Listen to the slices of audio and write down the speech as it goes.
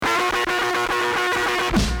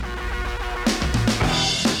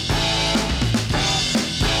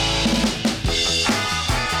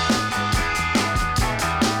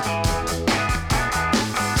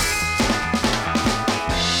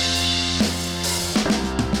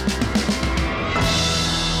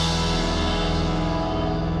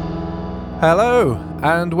Hello,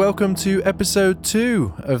 and welcome to episode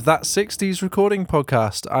 2 of That 60s Recording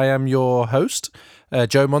Podcast. I am your host,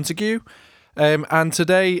 Joe Montague, and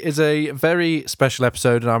today is a very special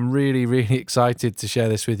episode, and I'm really excited to share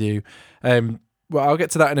this with you. Well, I'll get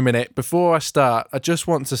to that in a minute. Before I start, I just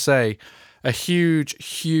want to say a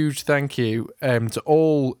huge thank you to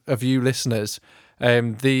all of you listeners.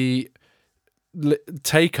 The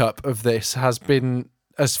take-up of this has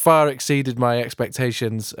far exceeded my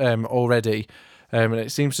expectations already, and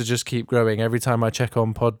it seems to just keep growing. Every time I check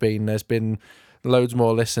on Podbean, there's been loads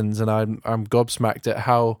more listens, and I'm gobsmacked at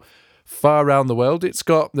how far around the world it's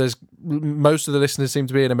got. Most of the listeners seem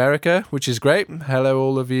to be in America, which is great. Hello,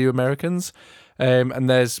 all of you Americans. And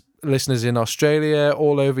there's listeners in Australia,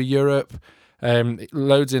 all over Europe,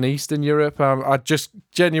 loads in Eastern Europe. I just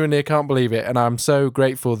genuinely can't believe it, and I'm so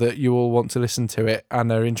grateful that you all want to listen to it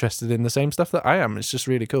and are interested in the same stuff that I am. It's just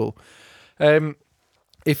really cool.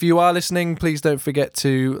 If you are listening, please don't forget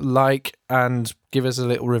to like and give us a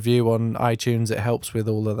little review on iTunes. It helps with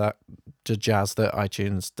all of that jazz that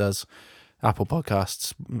iTunes does, Apple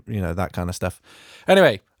Podcasts, that kind of stuff.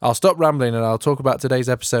 Anyway, I'll stop rambling and I'll talk about today's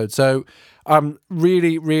episode. So I'm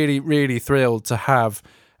really thrilled to have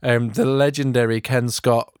the legendary Ken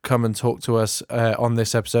Scott come and talk to us on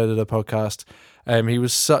this episode of the podcast. He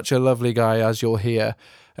was such a lovely guy, as you'll hear.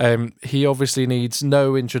 He obviously needs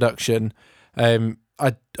no introduction. I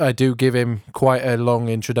do give him quite a long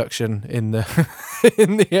introduction in the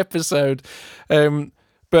in the episode,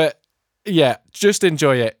 but yeah, just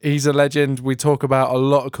enjoy it. He's a legend. We talk about a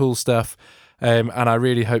lot of cool stuff, and I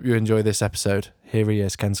really hope you enjoy this episode. Here he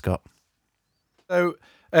is, Ken Scott. So,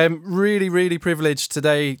 really privileged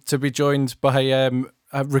today to be joined by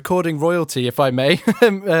recording royalty, if I may,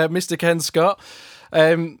 Mr. Ken Scott.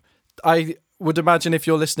 I would imagine if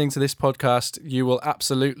you're listening to this podcast, you will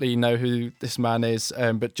absolutely know who this man is.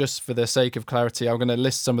 But just for the sake of clarity, I'm going to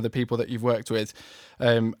list some of the people that you've worked with.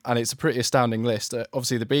 And it's a pretty astounding list.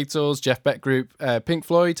 Obviously, the Beatles, Jeff Beck Group, Pink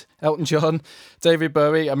Floyd, Elton John, David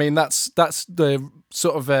Bowie. I mean, that's the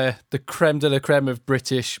sort of the creme de la creme of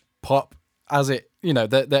British pop as it,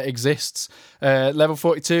 that exists. Level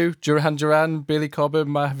 42, Duran Duran, Billy Cobham,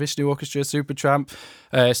 Mahavishnu Orchestra, Supertramp,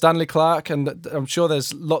 Stanley Clarke, and I'm sure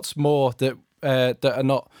there's lots more that are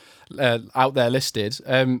not out there listed.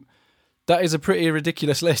 That is a pretty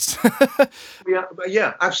ridiculous list.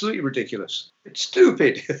 yeah, absolutely ridiculous. It's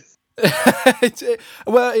stupid. It's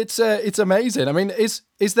amazing. I mean, is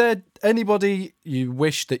there anybody you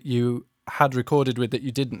wish that you had recorded with that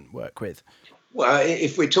you didn't work with? Well,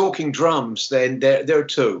 if we're talking drums, then there are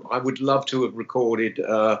two. I would love to have recorded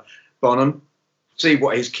Bonham, see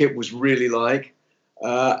what his kit was really like,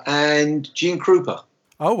 and Gene Krupa.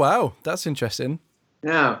 Oh wow, that's interesting.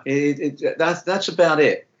 Yeah, that's about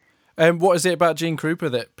it. What is it about Gene Krupa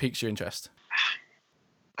that piques your interest?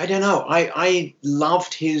 I don't know. I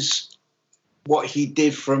loved what he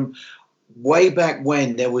did from way back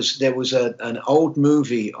when. There was an old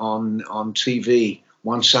movie on TV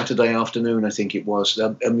one Saturday afternoon, I think it was,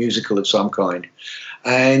 a musical of some kind,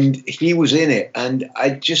 and he was in it, and I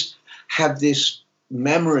just have this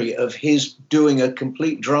memory of his doing a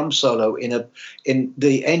complete drum solo in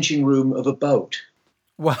the engine room of a boat.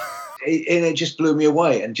 Wow. And it just blew me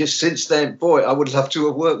away. And just since then, boy, I would love to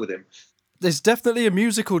have worked with him. There's definitely a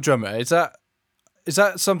musical drummer. Is that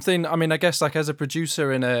something? I mean, I guess like as a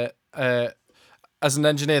producer and as an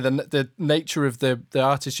engineer, the nature of the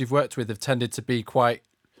artists you've worked with have tended to be quite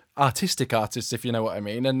artistic artists, if you know what I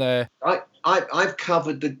mean. And I've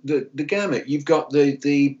covered the gamut. You've got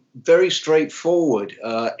the very straightforward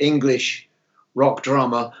English rock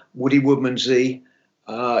drummer Woody Woodmansey.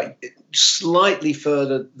 Slightly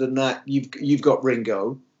further than that, you've got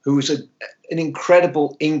Ringo, who is an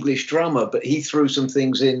incredible English drummer, but he threw some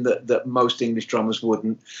things in that most English drummers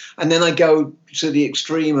wouldn't. And then I go to the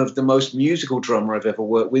extreme of the most musical drummer I've ever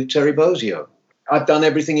worked with, Terry Bozzio. I've done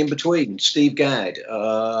everything in between. Steve Gadd.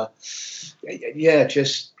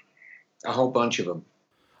 Just a whole bunch of them.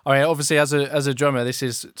 I mean, obviously, as a drummer, this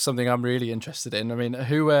is something I'm really interested in. I mean,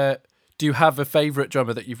 who do you have a favourite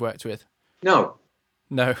drummer that you've worked with? No.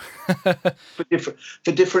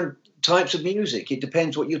 For different types of music, it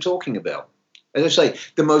depends what you're talking about. As I say,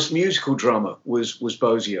 the most musical drummer was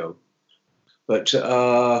Bozzio, but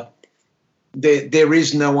there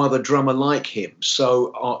is no other drummer like him.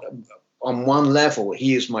 So on one level,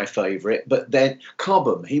 he is my favourite. But then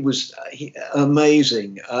Cobham, he was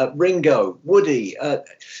amazing. Ringo, Woody,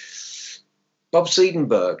 Bob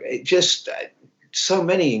Siedenberg. So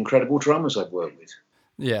many incredible drummers I've worked with.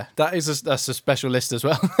 Yeah, that's a special list as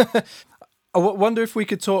well. I wonder if we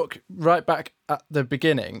could talk right back at the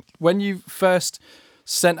beginning. When you first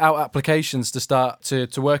sent out applications to start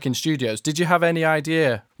to work in studios. Did you have any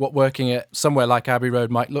idea what working at somewhere like Abbey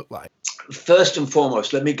Road might look like? First and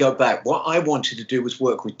foremost, let me go back. What I wanted to do was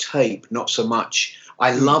work with tape, not so much.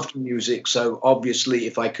 I loved music, so obviously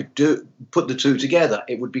if I could put the two together,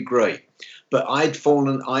 it would be great. But I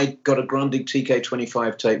got a Grundig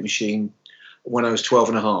TK25 tape machine when I was 12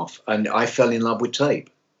 and a half, and I fell in love with tape.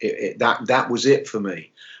 That was it for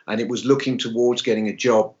me. And it was looking towards getting a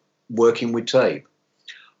job working with tape.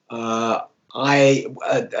 A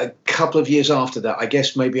couple of years after that, I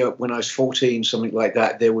guess maybe when I was 14, something like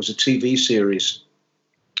that, there was a TV series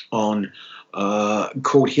on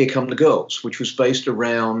called Here Come the Girls, which was based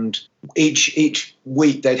around each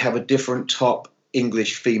week they'd have a different top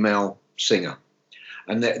English female singer.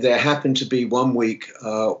 And there happened to be one week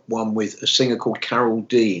one with a singer called Carol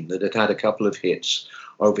Dean that had a couple of hits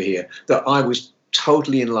over here that I was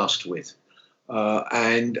totally in lust with.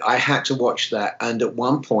 And I had to watch that. And at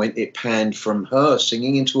one point, it panned from her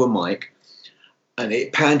singing into a mic, and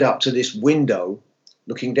it panned up to this window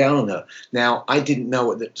looking down on her. Now, I didn't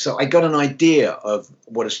know it. So I got an idea of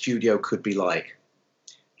what a studio could be like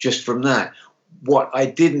just from that. What I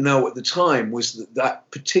didn't know at the time was that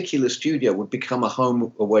particular studio would become a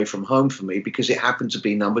home away from home for me, because it happened to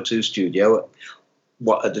be number 2 studio.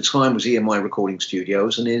 What at the time was EMI Recording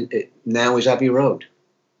Studios, and it now is Abbey Road.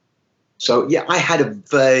 So, yeah, I had a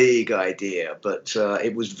vague idea, but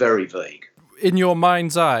it was very vague. In your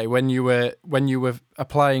mind's eye, when you were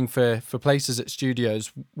applying for places at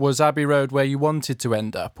studios, was Abbey Road where you wanted to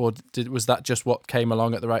end up, or was that just what came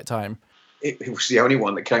along at the right time? It was the only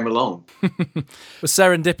one that came along. Was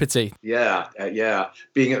serendipity. Yeah.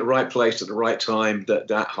 Being at the right place at the right time,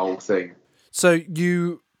 that whole thing. So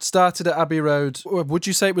you started at Abbey Road. Would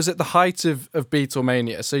you say it was at the height of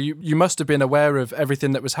Beatlemania? So you must have been aware of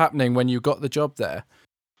everything that was happening when you got the job there.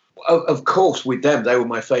 Of course, with them, they were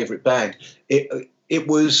my favourite band. It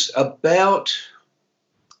was about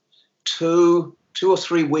two or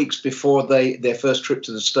 3 weeks before their first trip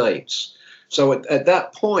to the States. So at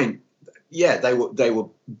that point, yeah, they were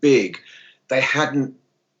big. They hadn't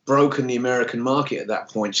broken the American market at that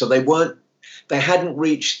point, so they hadn't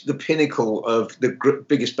reached the pinnacle of the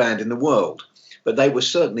biggest band in the world, but they were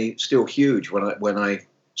certainly still huge when I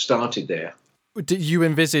started there. Did you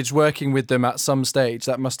envisage working with them at some stage?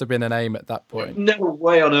 That must have been an aim at that point. No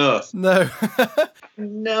way on earth. No.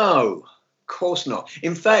 No, of course not.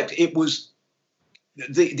 In fact, it was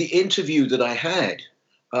the interview that I had.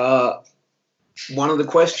 One of the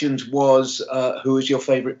questions was, who is your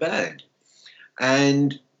favorite band?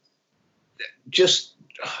 And just,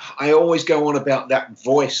 I always go on about that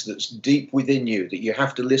voice that's deep within you that you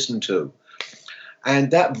have to listen to.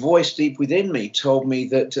 And that voice deep within me told me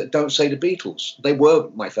that don't say the Beatles. They were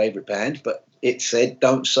my favorite band, but it said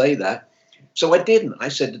don't say that. So I didn't. I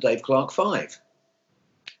said the Dave Clark Five.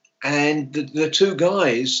 And the two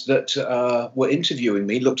guys that were interviewing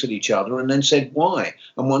me looked at each other and then said, why?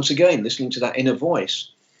 And once again, listening to that inner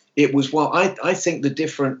voice, it was, well, I think the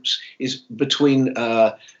difference is between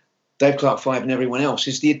Dave Clark Five and everyone else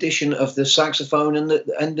is the addition of the saxophone and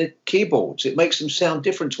the keyboards. It makes them sound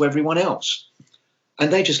different to everyone else.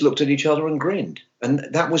 And they just looked at each other and grinned. And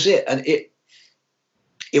that was it. And it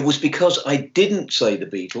was because I didn't say the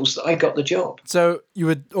Beatles that I got the job. So you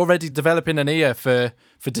were already developing an ear for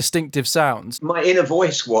distinctive sounds. My inner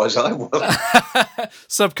voice was, I was.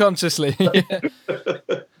 Subconsciously.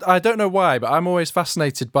 I don't know why, but I'm always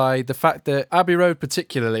fascinated by the fact that Abbey Road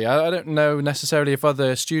particularly, I don't know necessarily if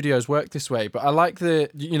other studios work this way, but I like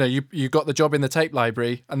you got the job in the tape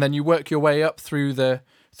library and then you work your way up through the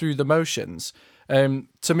motions.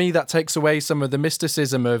 To me, that takes away some of the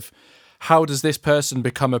mysticism of how does this person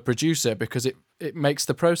become a producer, because it makes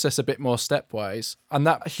the process a bit more stepwise, and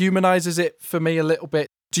that humanizes it for me a little bit.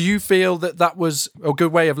 Do you feel that was a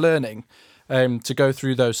good way of learning, to go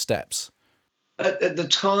through those steps? At the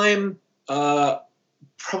time,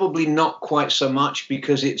 probably not quite so much,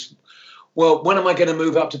 because it's, well, when am I going to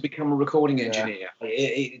move up to become a recording engineer?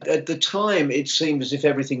 Yeah. At the time, it seemed as if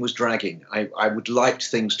everything was dragging. I would like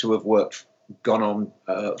things to have gone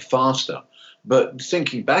on faster. But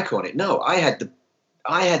thinking back on it, no, I had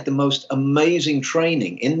the most amazing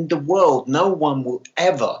training in the world. No one will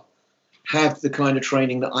ever have the kind of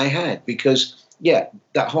training that I had, because, yeah,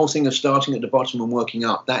 that whole thing of starting at the bottom and working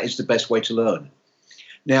up, that is the best way to learn.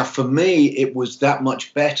 Now, for me, it was that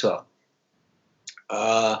much better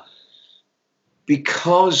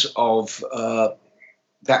because of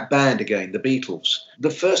that band again, the Beatles.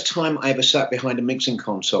 The first time I ever sat behind a mixing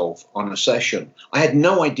console on a session, I had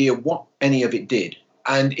no idea what any of it did.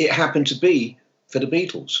 And it happened to be for the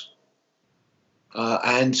Beatles.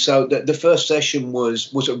 And so the first session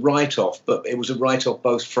was a write-off, but it was a write-off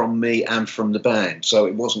both from me and from the band, so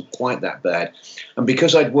it wasn't quite that bad. And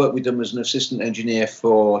because I'd worked with them as an assistant engineer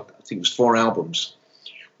for, I think it was 4 albums,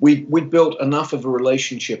 we'd built enough of a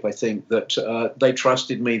relationship, I think, that they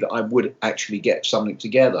trusted me that I would actually get something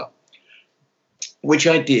together, which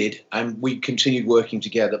I did, and we continued working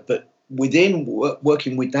together. But within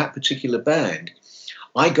working with that particular band,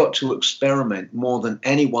 I got to experiment more than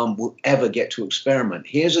anyone will ever get to experiment.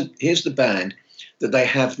 Here's the band that they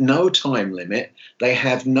have no time limit, they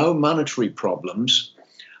have no monetary problems,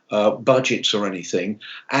 budgets or anything,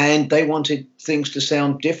 and they wanted things to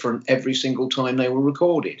sound different every single time they were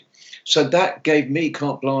recorded. So that gave me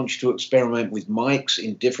carte blanche to experiment with mics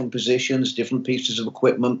in different positions, different pieces of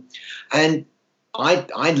equipment, and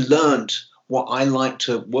I learned what I like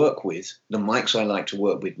to work with, the mics I like to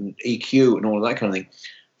work with, and EQ and all of that kind of thing,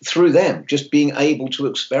 through them, just being able to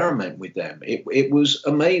experiment with them. It was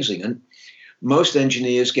amazing. And most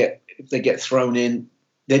engineers if they get thrown in,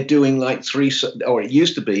 they're doing like or it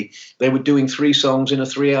used to be, they were doing 3 songs in a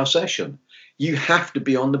 3-hour session. You have to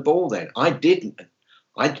be on the ball then. I didn't.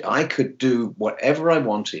 I could do whatever I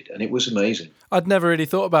wanted, and it was amazing. I'd never really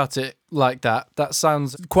thought about it like that. That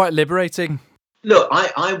sounds quite liberating. Look,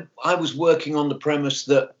 I was working on the premise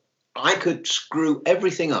that I could screw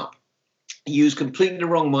everything up, use completely the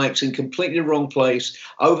wrong mics in completely the wrong place,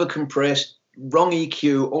 overcompressed, wrong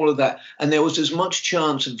EQ, all of that. And there was as much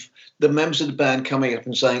chance of the members of the band coming up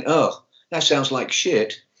and saying, oh, that sounds like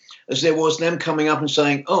shit, as there was them coming up and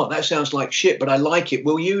saying, oh, that sounds like shit, but I like it,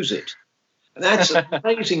 we'll use it. And that's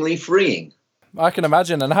amazingly freeing. I can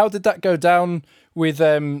imagine. And how did that go down with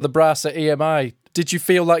the brass at EMI? Did you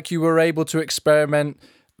feel like you were able to experiment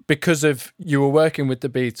because of you were working with the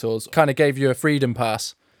Beatles? Kind of gave you a freedom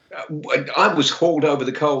pass? I was hauled over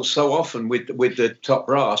the coals so often with the top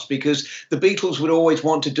brass because the Beatles would always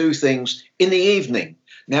want to do things in the evening.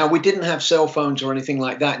 Now, we didn't have cell phones or anything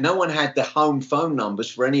like that. No one had the home phone numbers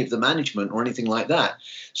for any of the management or anything like that.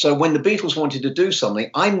 So when the Beatles wanted to do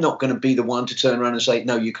something, I'm not going to be the one to turn around and say,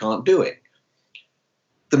 no, you can't do it.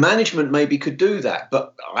 The management maybe could do that,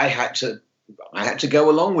 but I had to go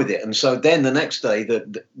along with it. And so then the next day,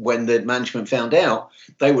 when the management found out,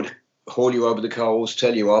 they would haul you over the coals,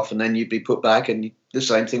 tell you off, and then you'd be put back, and the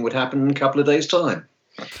same thing would happen in a couple of days' time.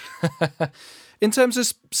 In terms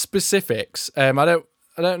of specifics, I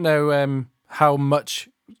don't know how much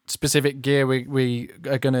specific gear we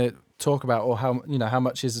are going to talk about, or how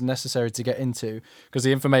much is necessary to get into, because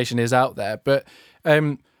the information is out there. But I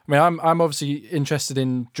mean, I'm obviously interested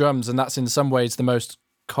in drums, and that's in some ways the most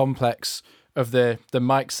complex of the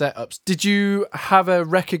mic setups. Did you have a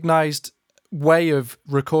recognized way of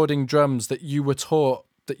recording drums that you were taught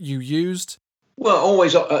that you used? Well,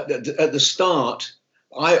 always at the start,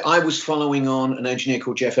 I was following on an engineer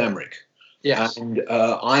called Jeff Emmerich. Yes. And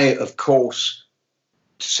I, of course,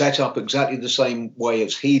 set up exactly the same way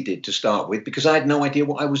as he did to start with, because I had no idea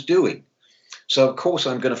what I was doing. So, of course,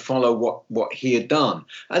 I'm going to follow what he had done.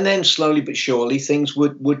 And then slowly but surely, things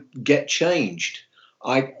would get changed.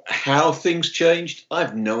 How things changed, I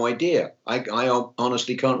have no idea. I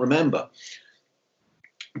honestly can't remember.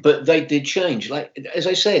 But they did change. Like, as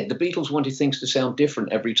I said, the Beatles wanted things to sound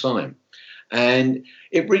different every time. And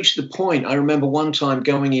it reached the point, I remember one time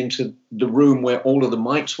going into the room where all of the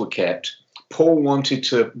mics were kept. Paul wanted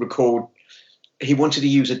to record, he wanted to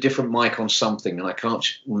use a different mic on something, and I can't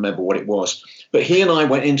remember what it was. But he and I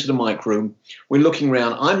went into the mic room. We're looking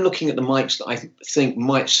around. I'm looking at the mics that I think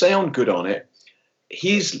might sound good on it.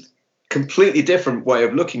 He's completely different way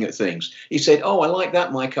of looking at things. He said, oh, I like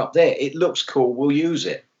that mic up there. It looks cool. We'll use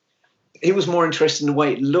it. He was more interested in the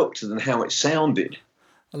way it looked than how it sounded.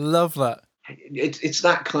 I love that. It's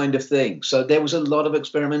that kind of thing. So there was a lot of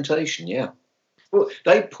experimentation, yeah. Well,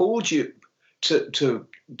 they pulled you to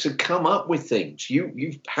come up with things.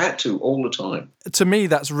 You've had to all the time. To me,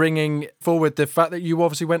 that's ringing forward the fact that you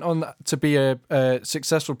obviously went on to be a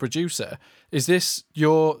successful producer. Is this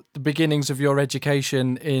the beginnings of your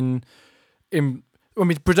education in? I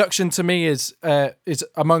mean, production to me is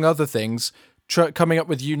among other things, coming up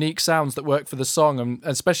with unique sounds that work for the song, and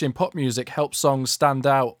especially in pop music, help songs stand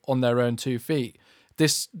out on their own 2 feet.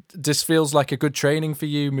 This feels like a good training for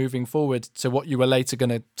you moving forward to what you were later going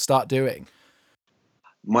to start doing.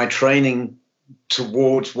 My training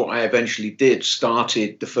towards what I eventually did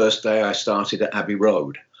started the first day I started at Abbey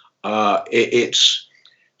Road. It's,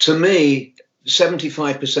 to me,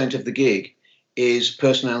 75% of the gig is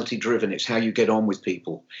personality driven. It's how you get on with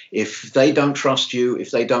people. If they don't trust you,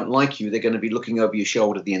 if they don't like you, they're going to be looking over your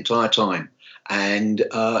shoulder the entire time. And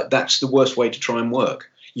that's the worst way to try and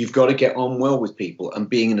work. You've got to get on well with people. And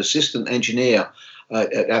being an assistant engineer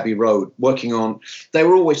at Abbey Road, working on, they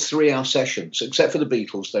were always 3-hour sessions, except for the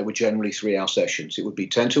Beatles. They were generally 3-hour sessions. It would be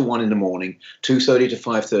 10 to 1 in the morning, 2:30 to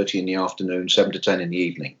 5:30 in the afternoon, 7 to 10 in the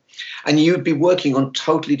evening. And you'd be working on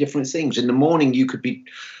totally different things. In the morning, you could be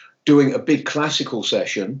doing a big classical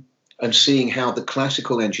session and seeing how the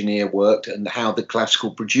classical engineer worked and how the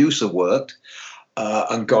classical producer worked.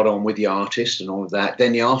 And got on with the artist and all of that.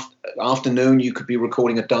 Then the afternoon, you could be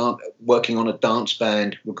working on a dance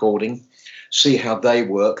band recording, see how they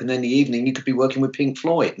work. And then the evening, you could be working with Pink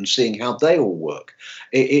Floyd and seeing how they all work.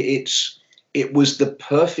 It was the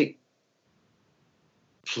perfect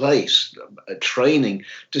place, a training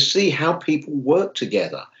to see how people work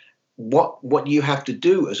together, what you have to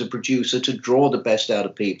do as a producer to draw the best out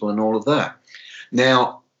of people and all of that.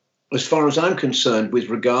 Now, as far as I'm concerned, with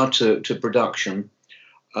regard to production,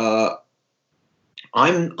 I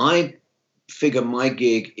figure my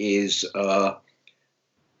gig is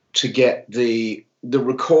to get the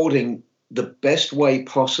recording the best way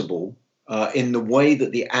possible, in the way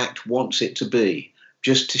that the act wants it to be,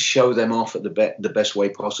 just to show them off at the best way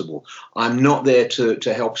possible. I'm not there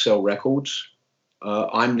to help sell records.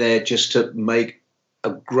 I'm there just to make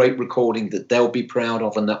a great recording that they'll be proud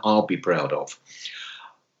of and that I'll be proud of.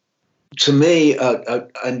 To me, a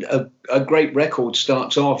great record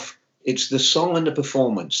starts off, it's the song and the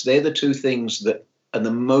performance. They're the two things that are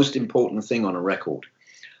the most important thing on a record.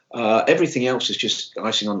 Everything else is just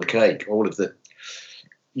icing on the cake.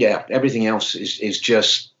 Everything else is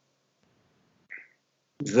just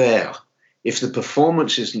there. If the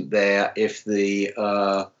performance isn't there, if the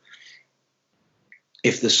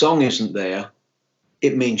song isn't there,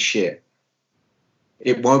 it means shit.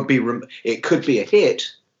 It won't be. It could be a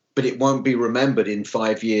hit, but it won't be remembered in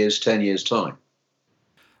 5 years, 10 years' time.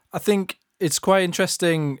 I think it's quite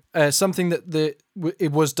interesting. Something that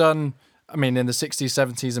it was done, I mean, in the 60s,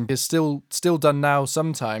 70s, and is still done now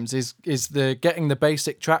sometimes, is the getting the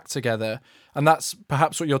basic track together. And that's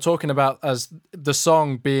perhaps what you're talking about as the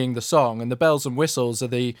song being the song, and the bells and whistles are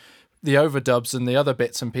the overdubs and the other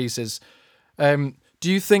bits and pieces. Do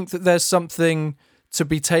you think that there's something to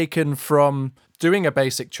be taken from doing a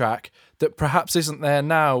basic track that perhaps isn't there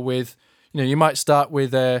now? With, you might start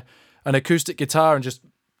with an acoustic guitar and just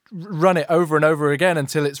run it over and over again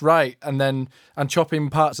until it's right, and chopping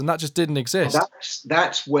parts, and that just didn't exist.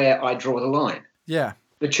 That's where I draw the line. Yeah,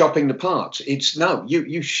 the chopping the parts. It's no,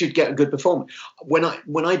 you should get a good performance. When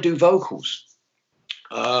I do vocals,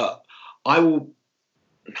 I will,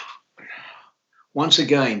 once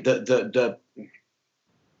again, the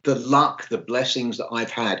luck, the blessings that I've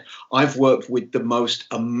had. I've worked with the most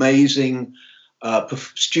amazing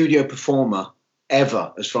studio performer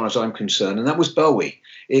ever, as far as I'm concerned, and that was Bowie.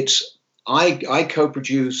 I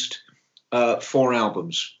co-produced 4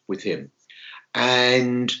 albums with him,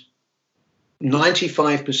 and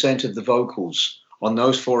 95% of the vocals on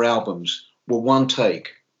those 4 albums were one take,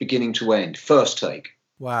 beginning to end, first take.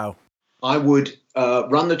 Wow. I would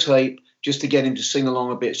run the tape just to get him to sing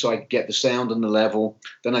along a bit so I could get the sound and the level.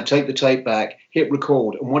 Then I'd take the tape back, hit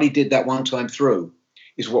record, and what he did that one time through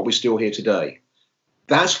is what we still hear today.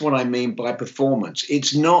 That's what I mean by performance.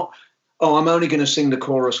 It's not, I'm only going to sing the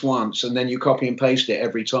chorus once and then you copy and paste it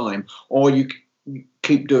every time, or you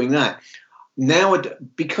keep doing that. Now,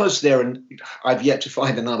 because I've yet to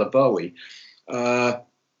find another Bowie,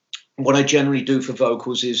 what I generally do for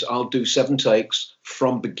vocals is I'll do 7 takes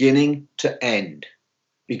from beginning to end,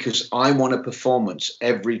 because I want a performance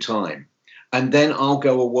every time. And then I'll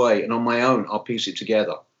go away and on my own, I'll piece it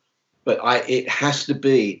together. But it has to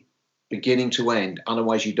be beginning to end.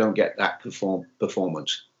 Otherwise, you don't get that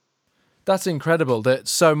performance. That's incredible that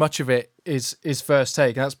so much of it is first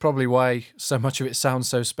take. And that's probably why so much of it sounds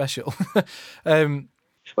so special.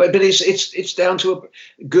 But it's down to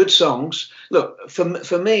good songs. Look,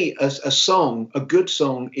 for me, a good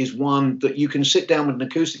song is one that you can sit down with an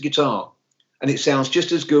acoustic guitar and it sounds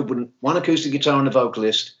just as good with one acoustic guitar and a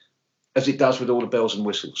vocalist as it does with all the bells and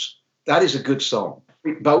whistles. That is a good song.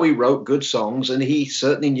 Bowie wrote good songs and he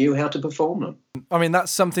certainly knew how to perform them. I mean,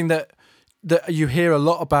 that's something that you hear a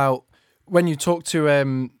lot about when you talk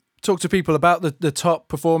to people about the top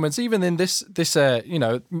performance, even in this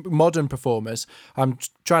modern performers. I'm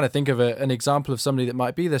trying to think of an example of somebody that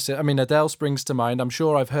might be this. I mean, Adele springs to mind. I'm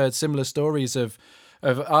sure I've heard similar stories of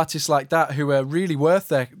artists like that who are really worth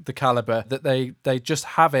the caliber, that they just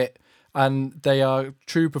have it and they are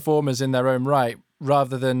true performers in their own right,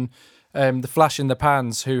 rather than the flash in the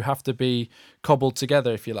pans who have to be cobbled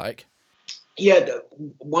together, if you like. Yeah,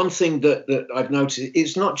 one thing that I've noticed,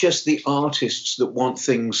 it's not just the artists that want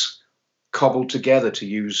things cobbled together, to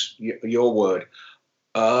use your word.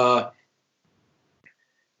 Uh,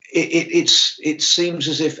 it seems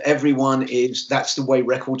as if that's the way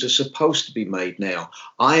records are supposed to be made now.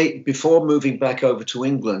 Before moving back over to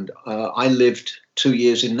England, I lived 2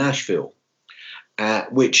 years in Nashville,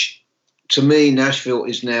 which to me, Nashville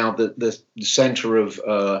is now the center of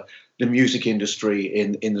the music industry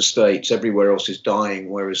in the States. Everywhere else is dying,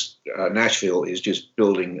 whereas Nashville is just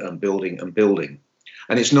building and building and building.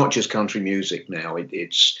 And it's not just country music now.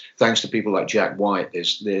 It's thanks to people like Jack White.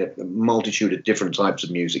 There's a multitude of different types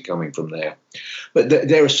of music coming from there. But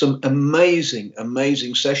there are some amazing,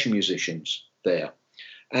 amazing session musicians there.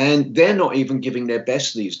 And they're not even giving their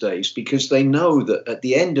best these days because they know that at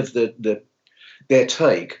the end of their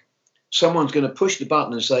take, someone's going to push the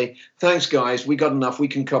button and say, thanks, guys, we got enough. We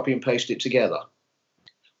can copy and paste it together.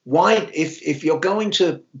 Why, if you're going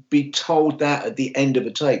to be told that at the end of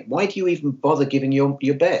a take, why do you even bother giving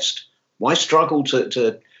your best? Why struggle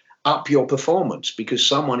to up your performance because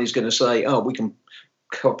someone is going to say, oh, we can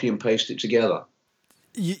copy and paste it together?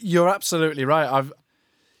 You're absolutely right.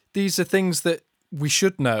 These are things that we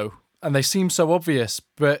should know, and they seem so obvious,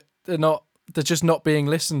 but they're not. They're just not being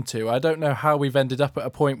listened to. I don't know how we've ended up at a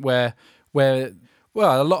point where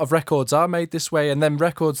well, a lot of records are made this way, and then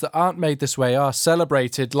records that aren't made this way are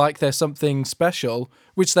celebrated like they're something special,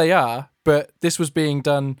 which they are, but this was being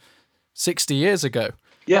done 60 years ago.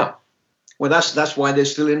 Yeah. Well, that's why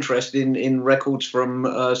there's still interest in records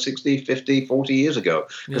from 60, 50, 40 years ago,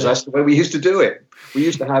 because that's the way we used to do it. We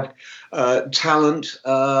used to have talent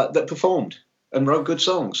that performed and wrote good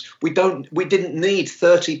songs. We didn't need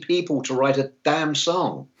 30 people to write a damn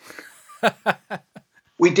song.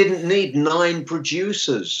 We didn't need 9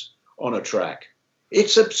 producers on a track.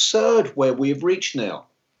 It's absurd where we've reached now.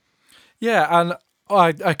 Yeah, and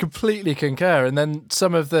I completely concur. And then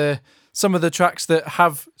some of the tracks that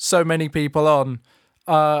have so many people on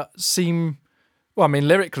seem, well, I mean,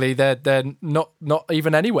 lyrically they're not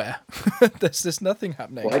even anywhere. There's nothing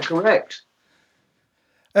happening. Quite correct.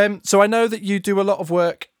 So I know that you do a lot of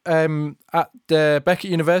work at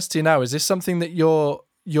Beckett University now. Is this something that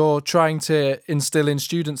you're trying to instill in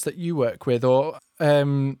students that you work with, or I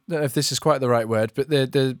don't know if this is quite the right word, but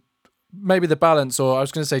the maybe the balance, or I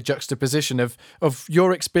was going to say juxtaposition of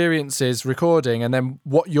your experiences recording and then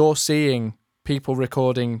what you're seeing people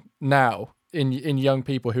recording now in young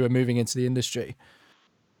people who are moving into the industry?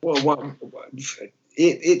 Well,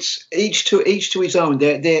 it's each to his own.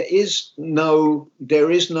 There is no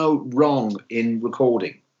wrong in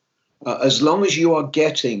recording, as long as you are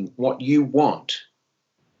getting what you want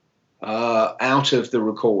out of the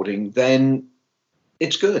recording, then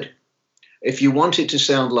it's good. If you want it to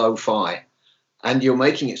sound lo-fi and you're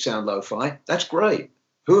making it sound lo-fi, that's great.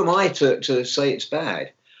 Who am I to say it's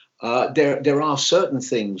bad? There are certain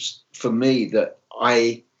things for me that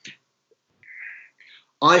I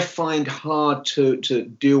find hard to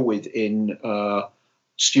deal with in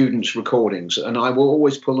students' recordings, and I will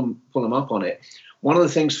always pull them up on it. One of the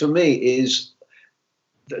things for me is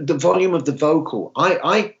the volume of the vocal.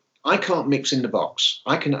 I can't mix in the box.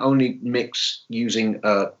 I can only mix using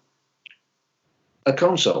a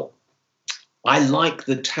console. I like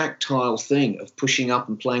the tactile thing of pushing up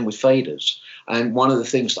and playing with faders. And one of the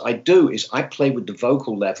things that I do is I play with the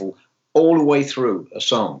vocal level all the way through a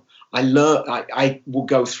song. I will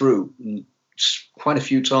go through quite a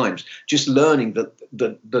few times, just learning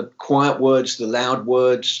the quiet words, the loud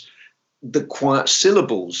words, the quiet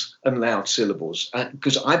syllables and loud syllables,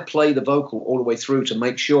 because I play the vocal all the way through to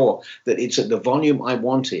make sure that it's at the volume I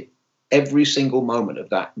want it every single moment of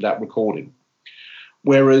that recording.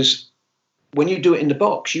 Whereas when you do it in the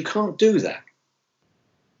box, you can't do that.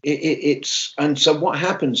 And so what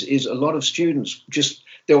happens is a lot of students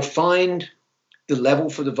they'll find the level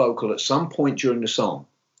for the vocal at some point during the song.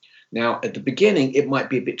 Now, at the beginning, it might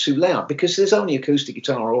be a bit too loud because there's only acoustic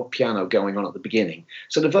guitar or piano going on at the beginning.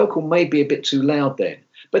 So the vocal may be a bit too loud then.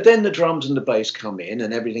 But then the drums and the bass come in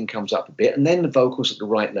and everything comes up a bit, and then the vocal's at the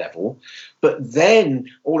right level. But then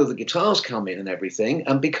all of the guitars come in and everything,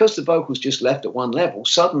 and because the vocal's just left at one level,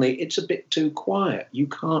 suddenly it's a bit too quiet. You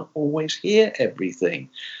can't always hear everything.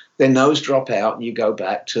 Then those drop out and you go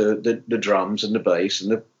back to the drums and the bass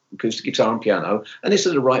and the acoustic guitar and piano, and it's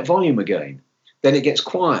at the right volume again. Then it gets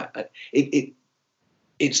quiet.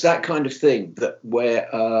 It's that kind of thing where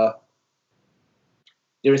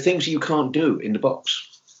there are things you can't do in the box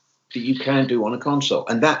that you can do on a console,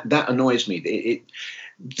 and that annoys me.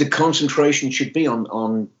 The concentration should be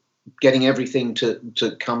on getting everything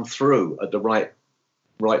to come through at the right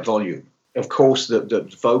volume. Of course,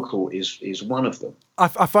 the vocal is one of them. I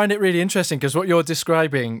find it really interesting because what you're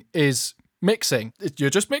describing is mixing. You're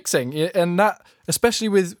just mixing, and that, especially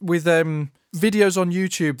with videos on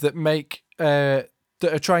YouTube that make that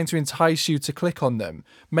are trying to entice you to click on them,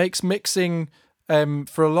 makes mixing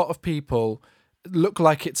for a lot of people look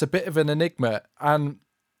like it's a bit of an enigma. And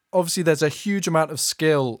obviously, there's a huge amount of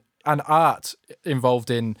skill and art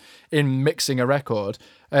involved in mixing a record.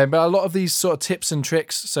 But a lot of these sort of tips and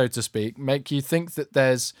tricks, so to speak, make you think that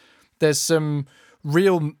there's some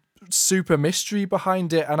real super mystery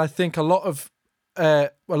behind it. And I think a lot of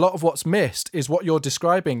what's missed is what you're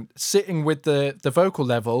describing, sitting with the vocal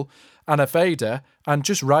level and a fader and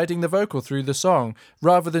just riding the vocal through the song,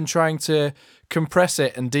 rather than trying to compress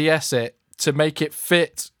it and de-ess it to make it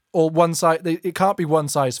fit all one size. It can't be one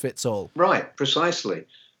size fits all. Right, precisely.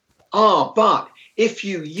 But if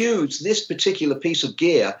you use this particular piece of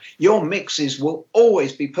gear, your mixes will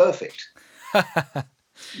always be perfect.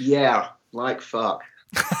 Yeah, like fuck.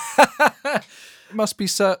 It must be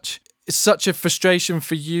such a frustration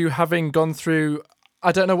for you, having gone through,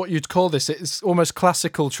 I don't know what you'd call this, it's almost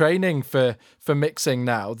classical training for mixing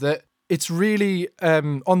now, that it's really,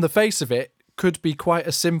 on the face of it, could be quite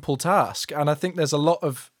a simple task. And I think there's a lot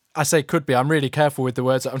of, I say could be, I'm really careful with the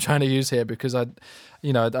words that I'm trying to use here, because I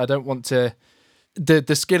don't want to,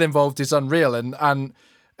 the skill involved is unreal, and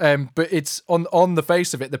but it's on the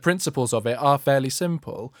face of it, the principles of it are fairly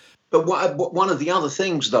simple. But one of the other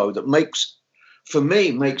things, though, that makes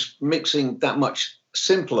mixing that much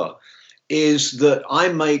simpler is that I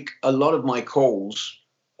make a lot of my calls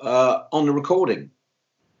on the recording.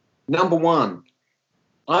 Number one,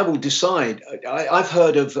 I will decide. I've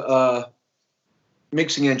heard of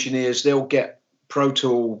mixing engineers, they'll get Pro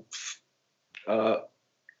Tool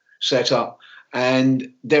set up,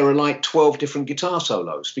 and there are like 12 different guitar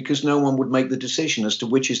solos, because no one would make the decision as to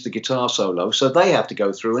which is the guitar solo, so they have to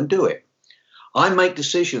go through and do it. I make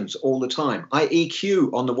decisions all the time. I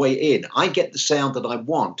EQ on the way in. I get the sound that I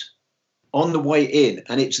want on the way in,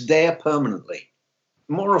 and it's there permanently.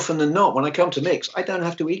 More often than not, when I come to mix, I don't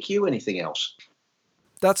have to EQ anything else.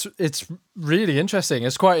 It's really interesting.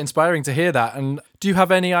 It's quite inspiring to hear that. And do you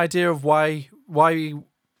have any idea of why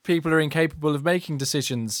people are incapable of making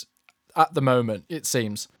decisions at the moment, it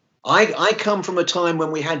seems? I come from a time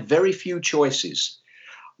when we had very few choices.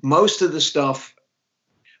 Most of the stuff,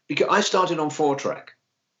 because I started on 4-track.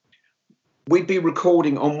 We'd be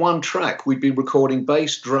recording on one track. We'd be recording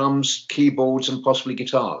bass, drums, keyboards, and possibly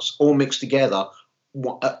guitars, all mixed together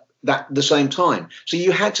at the same time. So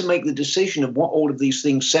you had to make the decision of what all of these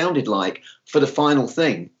things sounded like for the final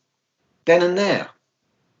thing, then and there.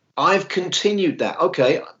 I've continued that.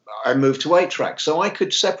 Okay, I moved to 8-track, so I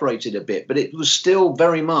could separate it a bit, but it was still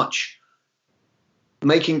very much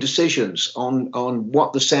making decisions on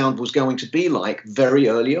what the sound was going to be like very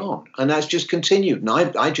early on. And that's just continued. And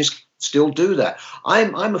I just still do that.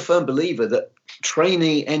 I'm a firm believer that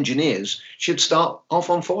trainee engineers should start off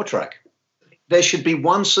on 4-track. There should be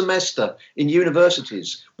one semester in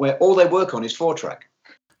universities where all they work on is 4-track.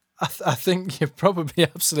 I think you're probably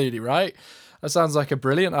absolutely right. That sounds like a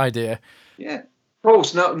brilliant idea. Yeah, of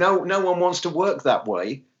course. No one wants to work that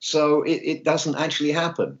way, so it doesn't actually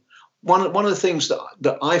happen. One of the things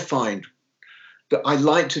that I find that I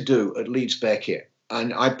like to do at Leeds Beckett,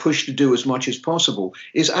 and I push to do as much as possible,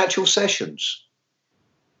 is actual sessions.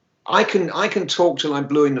 I can talk till I'm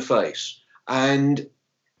blue in the face, and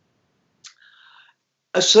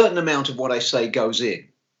a certain amount of what I say goes in.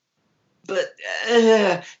 But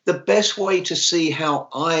the best way to see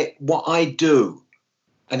what I do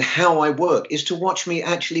and how I work is to watch me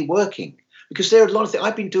actually working. Because there are a lot of things,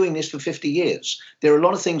 I've been doing this for 50 years. There are a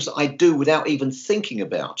lot of things that I do without even thinking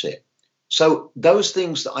about it. So those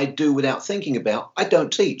things that I do without thinking about, I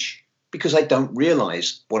don't teach, because I don't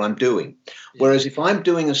realize what I'm doing. Whereas if I'm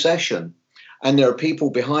doing a session and there are people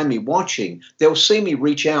behind me watching, they'll see me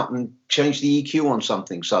reach out and change the EQ on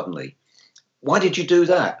something suddenly. Why did you do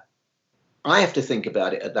that? I have to think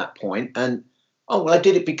about it at that point, and I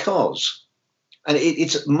did it because. And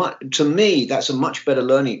to me, that's a much better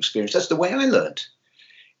learning experience. That's the way I learned.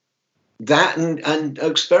 That and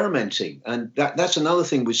experimenting. And that's another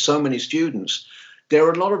thing with so many students. There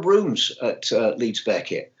are a lot of rooms at Leeds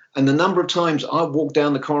Beckett, and the number of times I walk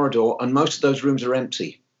down the corridor and most of those rooms are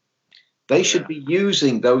empty. They should be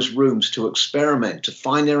using those rooms to experiment, to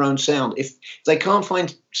find their own sound. If they can't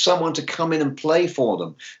find someone to come in and play for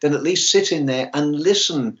them, then at least sit in there and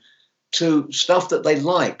listen to stuff that they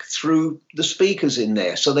like through the speakers in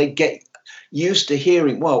there. So they get used to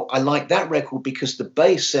hearing, well, I like that record because the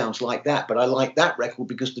bass sounds like that, but I like that record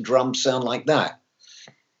because the drums sound like that.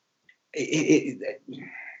 It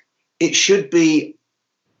should be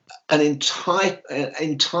an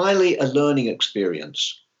entirely a learning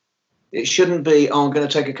experience. It shouldn't be, oh, I'm going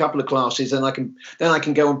to take a couple of classes and then I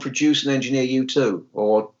can go and produce and engineer U2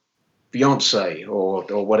 or Beyonce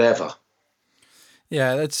or whatever.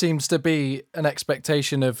 Yeah, it seems to be an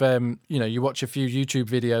expectation of, you watch a few YouTube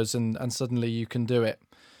videos and suddenly you can do it.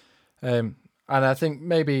 And I think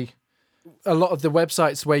maybe a lot of the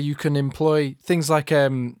websites where you can employ things like, I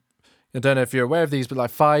don't know if you're aware of these, but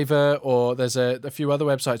like Fiverr, or there's a few other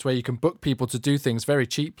websites where you can book people to do things very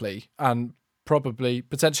cheaply and probably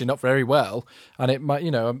potentially not very well. And it might,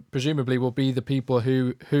 presumably will be the people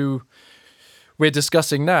who we're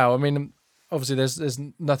discussing now. I mean, obviously there's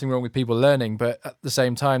nothing wrong with people learning, but at the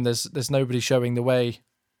same time, there's nobody showing the way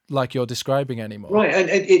like you're describing anymore. Right,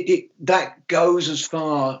 and that goes as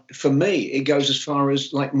far, for me, it goes as far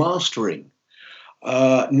as like mastering.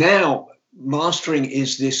 Now, mastering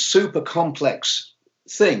is this super complex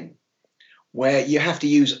thing where you have to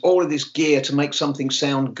use all of this gear to make something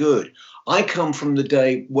sound good. I come from the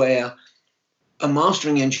day where a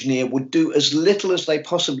mastering engineer would do as little as they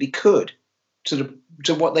possibly could to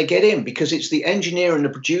what they get in, because it's the engineer and the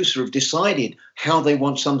producer have decided how they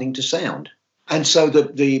want something to sound. And so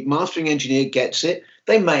the mastering engineer gets it.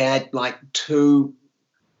 They may add like 2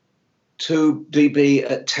 dB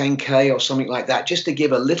at 10K or something like that, just to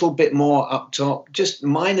give a little bit more up top, just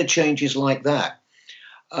minor changes like that.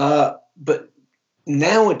 But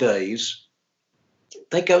nowadays,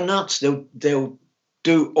 they go nuts. They'll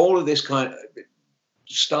do all of this kind of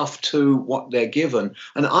stuff to what they're given.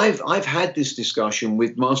 And I've had this discussion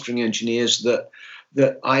with mastering engineers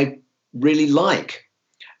that I really like.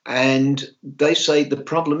 And they say the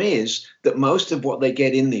problem is that most of what they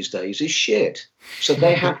get in these days is shit. So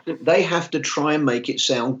they have to try and make it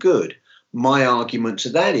sound good. My argument to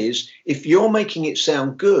that is, if you're making it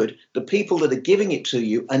sound good, the people that are giving it to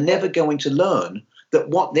you are never going to learn that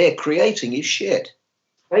what they're creating is shit.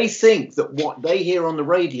 They think that what they hear on the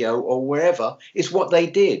radio or wherever is what they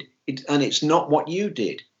did, and it's not what you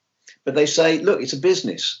did. But they say, look, it's a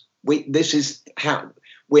business. This is how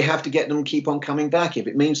we have to get them to keep on coming back. If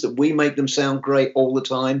it means that we make them sound great all the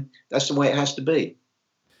time, that's the way it has to be.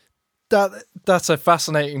 That's a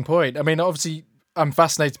fascinating point. I mean, obviously, I'm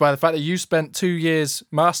fascinated by the fact that you spent 2 years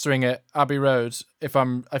mastering at Abbey Road, if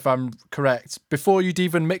I'm correct, before you'd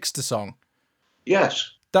even mixed a song. Yes.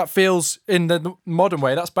 That feels, in the modern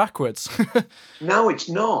way, that's backwards. No, it's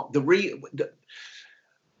not.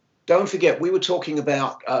 Don't forget, we were talking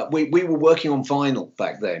about, we were working on vinyl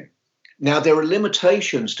back then. Now, there are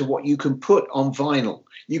limitations to what you can put on vinyl.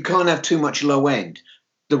 You can't have too much low end.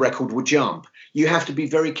 The record will jump. You have to be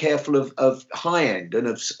very careful of high end and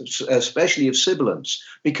especially of sibilance,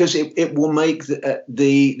 because it will make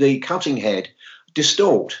the cutting head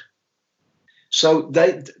distort. So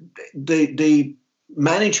the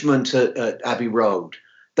management at Abbey Road,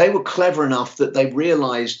 they were clever enough that they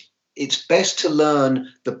realized it's best to learn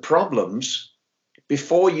the problems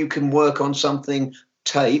before you can work on something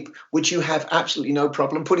tape, which you have absolutely no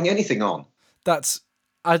problem putting anything on.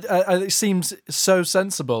 It seems so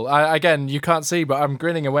sensible. Again, you can't see, but I'm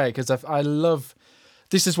grinning away because I love.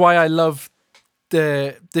 This is why I love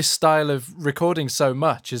this style of recording so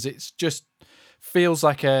much. Is it's just feels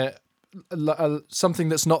like a something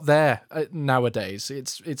that's not there nowadays.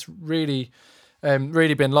 It's really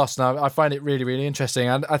been lost, and I find it really, really interesting.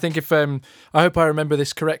 And I think if I hope I remember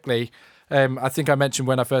this correctly. I think I mentioned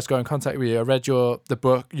when I first got in contact with you, I read your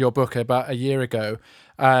book about a year ago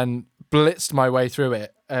and blitzed my way through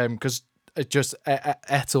it because it just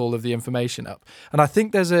ate all of the information up. And I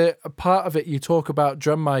think there's a part of it you talk about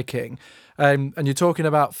drum miking and you're talking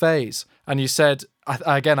about phase. And you said,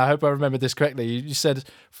 again, I hope I remember this correctly, you said,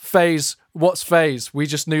 phase, what's phase? We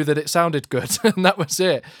just knew that it sounded good and that was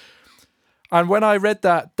it. And when I read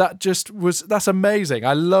that's amazing.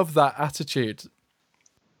 I love that attitude.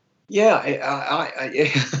 Yeah,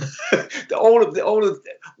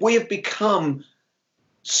 we have become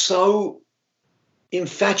so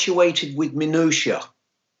infatuated with minutia.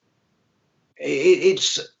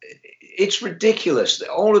 It's ridiculous.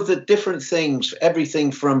 All of the different things, everything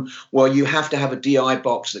from, well, you have to have a DI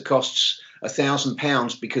box that costs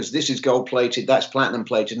 £1,000 because this is gold plated, that's platinum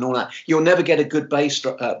plated, and all that. You'll never get a good bass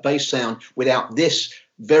sound without this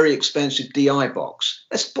very expensive DI box.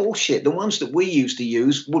 That's bullshit. The ones that we used to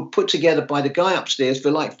use were put together by the guy upstairs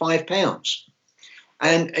for like £5.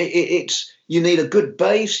 And you need a good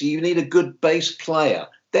bass, you need a good bass player,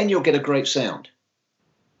 then you'll get a great sound.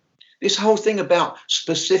 This whole thing about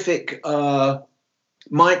specific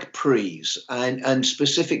mic pre's and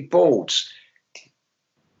specific boards,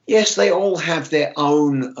 yes, they all have their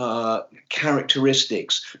own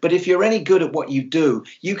characteristics. But if you're any good at what you do,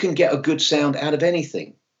 you can get a good sound out of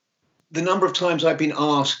anything. The number of times I've been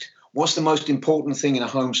asked, what's the most important thing in a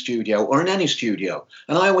home studio or in any studio?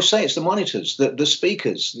 And I always say it's the monitors, the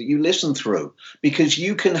speakers that you listen through, because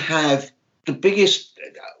you can have the biggest,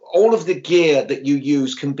 all of the gear that you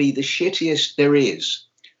use can be the shittiest there is.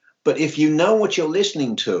 But if you know what you're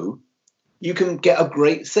listening to, you can get a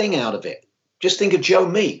great thing out of it. Just think of Joe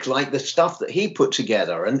Meek, like the stuff that he put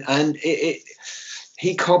together, and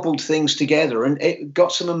he cobbled things together, and it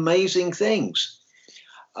got some amazing things.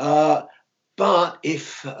 But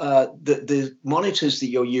if the monitors that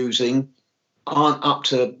you're using aren't up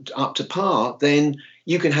to par, then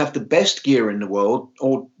you can have the best gear in the world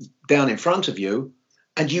or down in front of you,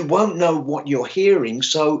 and you won't know what you're hearing.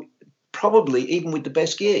 So probably even with the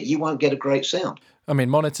best gear, you won't get a great sound. I mean,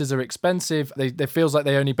 monitors are expensive. They feels like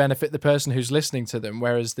they only benefit the person who's listening to them,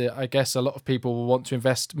 whereas I guess a lot of people will want to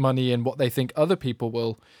invest money in what they think other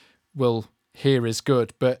people will hear is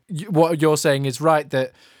good. But what you're saying is right,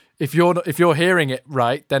 that if you're hearing it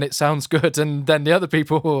right, then it sounds good, and then the other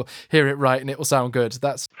people will hear it right, and it will sound good.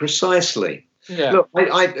 That's precisely. Yeah. Look,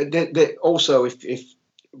 also if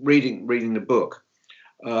reading the book,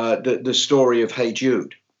 the story of Hey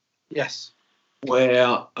Jude. Yes.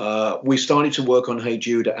 Where we started to work on Hey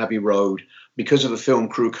Jude at Abbey Road because of a film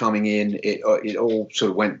crew coming in. It all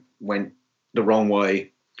sort of went the wrong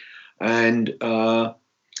way, and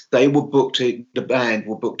they were booked. The band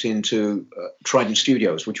were booked into Trident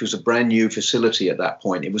Studios, which was a brand new facility at that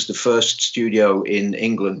point. It was the first studio in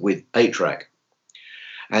England with 8-track,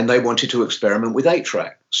 and they wanted to experiment with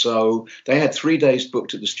 8-track. So they had 3 days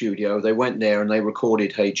booked at the studio. They went there and they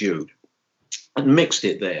recorded Hey Jude and mixed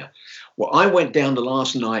it there. Well, I went down the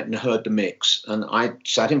last night and heard the mix, and I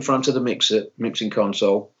sat in front of the mixing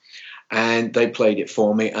console, and they played it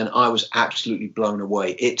for me, and I was absolutely blown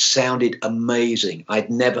away. It sounded amazing. I'd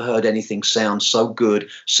never heard anything sound so good,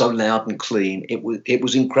 so loud and clean. It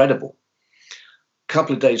was incredible. A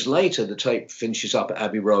couple of days later, the tape finishes up at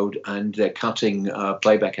Abbey Road, and they're cutting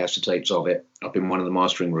playback acetates of it up in one of the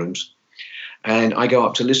mastering rooms. And I go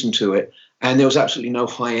up to listen to it, and there was absolutely no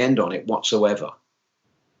high end on it whatsoever.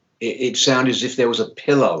 It sounded as if there was a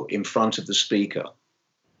pillow in front of the speaker.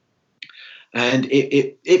 And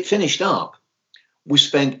it finished up. We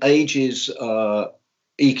spent ages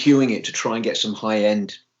EQing it to try and get some high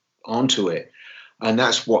end onto it. And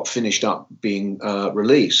that's what finished up being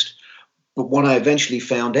released. But what I eventually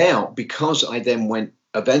found out, because I then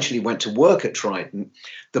eventually went to work at Trident,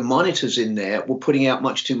 the monitors in there were putting out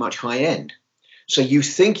much too much high end. So you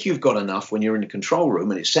think you've got enough when you're in the control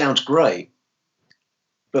room and it sounds great.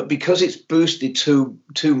 But because it's boosted too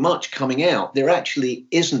much coming out, there actually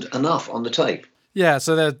isn't enough on the tape. Yeah,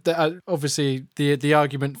 so obviously the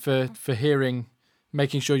argument for hearing,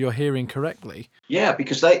 making sure you're hearing correctly. Yeah,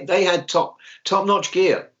 because they had top-notch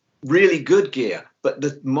gear, really good gear, but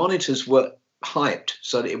the monitors were hyped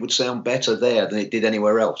so that it would sound better there than it did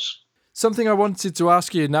anywhere else. Something I wanted to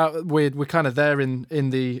ask you, now we're kind of there in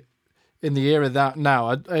the era that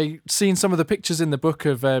now. I seen some of the pictures in the book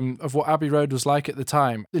of what Abbey Road was like at the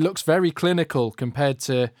time. It looks very clinical compared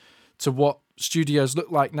to what studios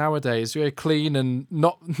look like nowadays. Very clean and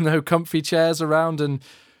no comfy chairs around, and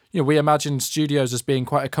we imagine studios as being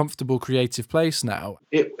quite a comfortable creative place now.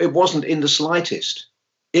 It wasn't in the slightest.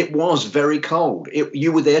 It was very cold.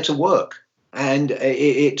 You were there to work, and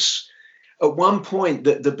it's. At one point,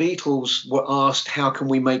 the Beatles were asked, how can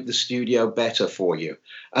we make the studio better for you?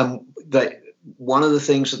 And one of the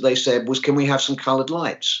things that they said was, can we have some colored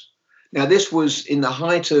lights? Now, this was in the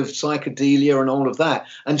height of psychedelia and all of that.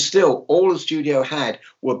 And still, all the studio had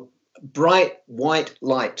were bright white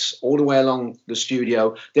lights all the way along the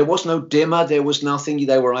studio. There was no dimmer. There was nothing.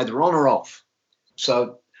 They were either on or off.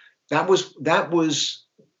 So that was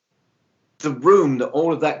the room that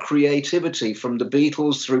all of that creativity, from the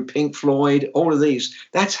Beatles through Pink Floyd, all of these,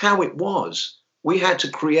 that's how it was. We had to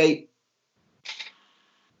create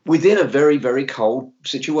within a very, very cold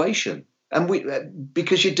situation. And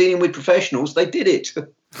because you're dealing with professionals, they did it.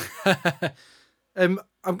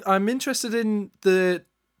 I'm interested in the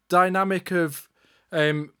dynamic of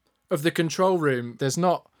the control room. There's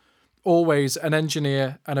not always an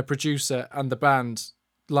engineer and a producer and the band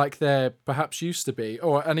like there perhaps used to be,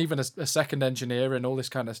 and even a second engineer and all this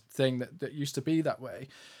kind of thing that used to be that way.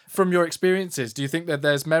 From your experiences, do you think that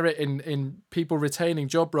there's merit in people retaining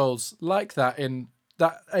job roles like that, in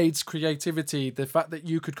that aids creativity, the fact that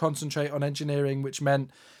you could concentrate on engineering, which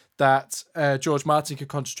meant that George Martin could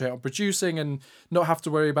concentrate on producing and not have to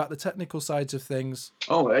worry about the technical sides of things?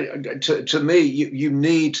 To me, you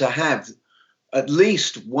need to have at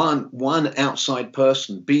least one outside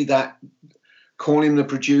person, be that, call him the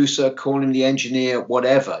producer, call him the engineer,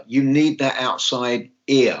 whatever. You need that outside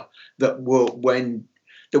ear that will, when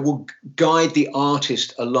that will guide the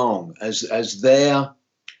artist along as they're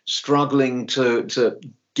struggling to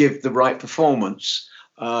give the right performance.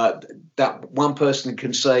 That one person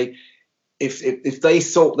can say, if they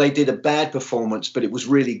thought they did a bad performance, but it was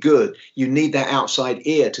really good, you need that outside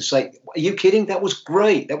ear to say, are you kidding? That was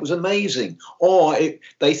great. That was amazing. Or if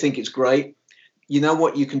they think it's great, you know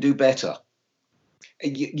what? You can do better.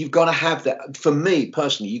 You've got to have that. For me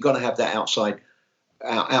personally, you've got to have that outside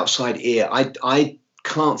ear. I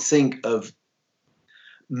can't think of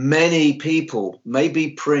many people, maybe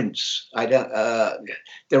Prince. There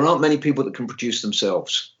aren't many people that can produce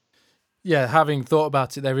themselves. Yeah, having thought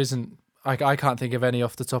about it, there isn't. I can't think of any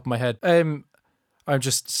off the top of my head. I'm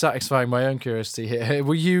just satisfying my own curiosity here.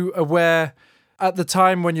 Were you aware at the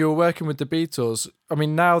time when you were working with the Beatles? I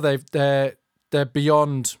mean, now they're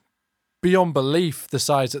beyond belief the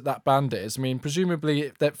size that band is. I mean,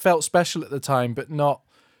 presumably that felt special at the time, but not.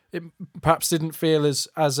 It perhaps didn't feel as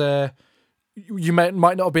you might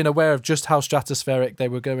not have been aware of just how stratospheric they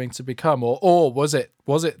were going to become, or was it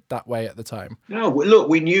that way at the time? No, look,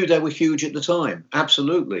 we knew they were huge at the time,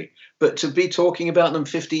 absolutely. But to be talking about them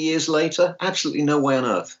 50 years later, absolutely no way on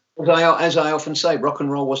earth. As I often say, rock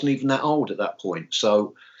and roll wasn't even that old at that point.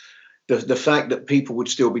 So the fact that people would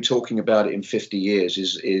still be talking about it in 50 years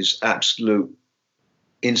is absolute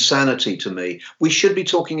insanity to me. We should be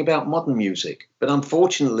talking about modern music, but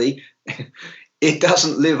unfortunately, it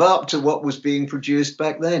doesn't live up to what was being produced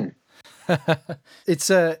back then.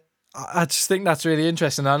 I just think that's really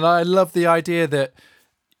interesting, and I love the idea that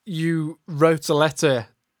you wrote a letter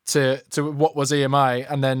to what was EMI,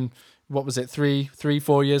 and then what was it,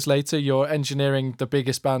 4 years later, you're engineering the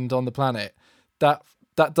biggest band on the planet. That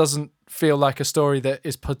doesn't feel like a story that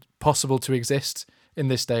is possible to exist in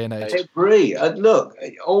this day and age. I agree. Look,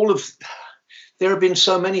 there have been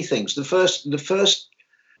so many things. The first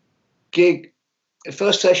gig. The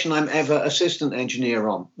first session I'm ever assistant engineer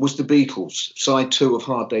on was the Beatles, side 2 of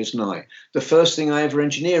Hard Day's Night. The first thing I ever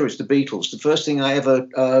engineer is the Beatles. The first thing I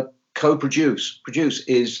ever produce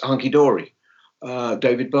is Hunky Dory,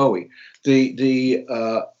 David Bowie.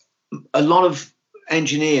 A lot of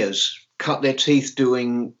engineers cut their teeth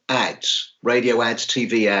doing ads, radio ads,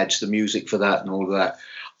 TV ads, the music for that and all of that.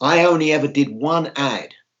 I only ever did one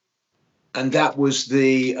ad. And that was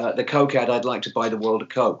the Coke ad, I'd like to buy the world of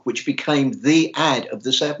Coke, which became the ad of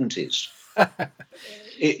the 70s.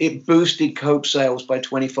 It boosted Coke sales by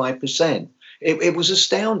 25%. It was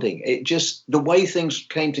astounding. It just, the way things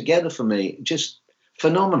came together for me, just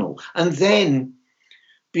phenomenal. And then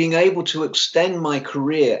being able to extend my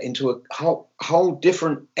career into a whole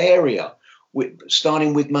different area,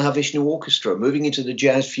 starting with Mahavishnu Orchestra, moving into the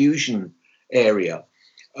jazz fusion area.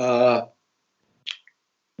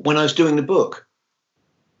 When I was doing the book,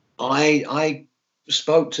 I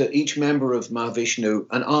spoke to each member of Mahavishnu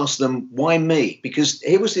and asked them, why me? Because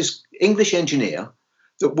here was this English engineer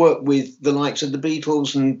that worked with the likes of the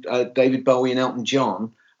Beatles and David Bowie and Elton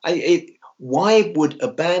John. Why would a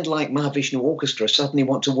band like Mahavishnu Orchestra suddenly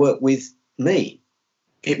want to work with me?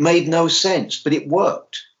 It made no sense, but it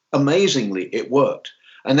worked. Amazingly, it worked.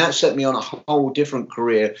 And that set me on a whole different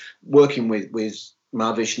career, working with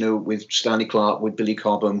Mahavishnu, with Stanley Clarke, with Billy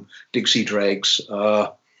Cobham, Dixie Dregs.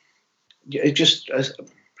 It just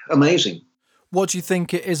amazing. What do you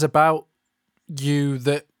think it is about you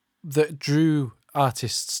that drew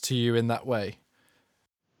artists to you in that way?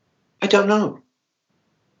 I don't know.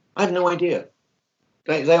 I have no idea.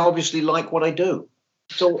 They obviously like what I do.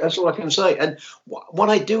 So that's all I can say. And what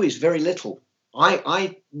I do is very little.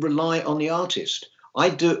 I rely on the artist.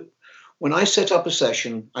 When I set up a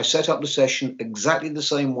session, I set up the session exactly the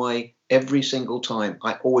same way every single time.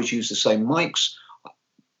 I always use the same mics.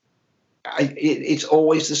 It's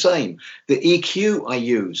always the same. The EQ I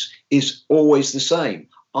use is always the same.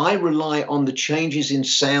 I rely on the changes in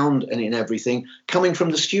sound and in everything coming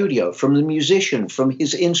from the studio, from the musician, from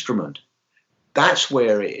his instrument. That's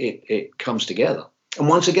where it comes together. And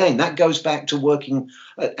once again, that goes back to working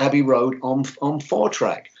at Abbey Road on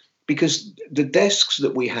 4-track. Because the desks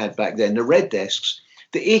that we had back then, the red desks,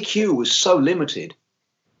 the EQ was so limited.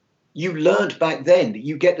 You learned back then that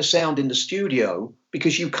you get the sound in the studio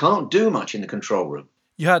because you can't do much in the control room.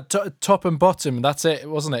 You had top and bottom, that's it,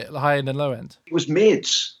 wasn't it? High end and low end. It was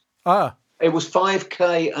mids. It was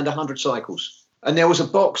 5K and 100 cycles. And there was a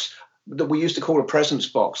box that we used to call a presence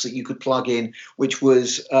box that you could plug in, which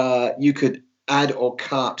was you could add or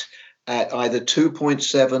cut at either 2.7,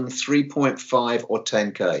 3.5 or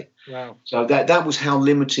 10K. Wow. So that was how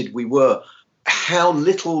limited we were. How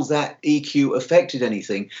little that EQ affected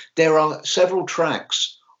anything. There are several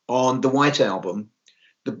tracks on the White Album.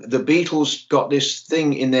 The Beatles got this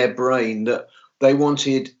thing in their brain that they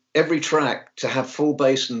wanted every track to have full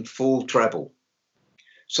bass and full treble.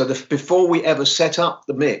 So before we ever set up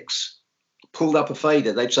the mix, pulled up a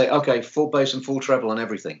fader, they'd say, okay, full bass and full treble on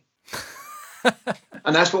everything.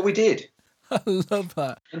 And that's what we did. I love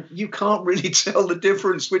that. And you can't really tell the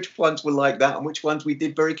difference which ones were like that and which ones we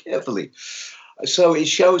did very carefully. So it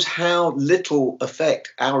shows how little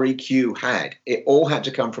effect our EQ had. It all had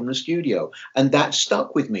to come from the studio. And that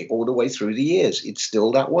stuck with me all the way through the years. It's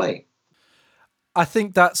still that way. I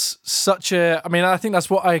think that's I think that's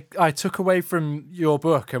what I took away from your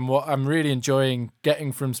book, and what I'm really enjoying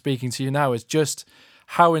getting from speaking to you now is just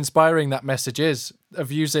how inspiring that message is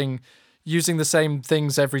of using the same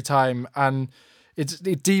things every time. And it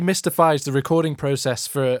demystifies the recording process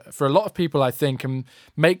for a lot of people, I think, and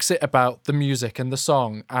makes it about the music and the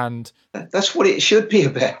song. And that's what it should be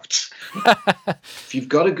about. If you've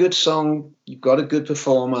got a good song, you've got a good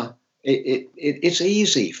performer, it's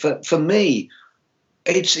easy. For me,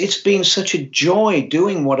 it's been such a joy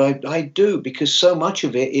doing what I do, because so much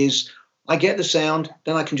of it is I get the sound,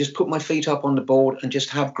 then I can just put my feet up on the board and just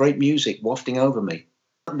have great music wafting over me.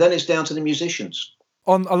 And then it's down to the musicians.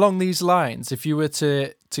 Along these lines, if you were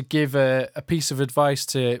to give a piece of advice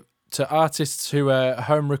to artists who are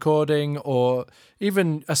home recording, or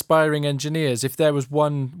even aspiring engineers, if there was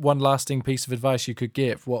one lasting piece of advice you could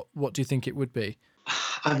give, what do you think it would be?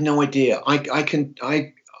 I have no idea.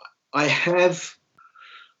 I have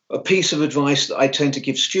a piece of advice that I tend to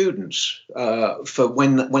give students for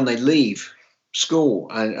when they leave school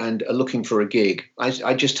and are looking for a gig.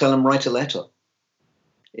 I just tell them, write a letter.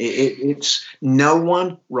 It's no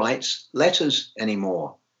one writes letters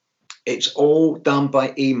anymore. It's all done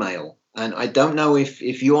by email. And I don't know if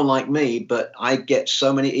you're like me, but I get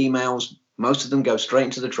so many emails. Most of them go straight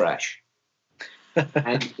into the trash.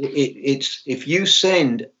 And it's if you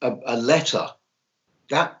send a letter,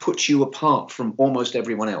 that puts you apart from almost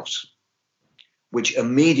everyone else, which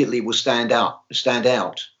immediately will stand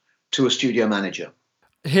out to a studio manager.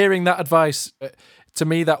 Hearing that advice, to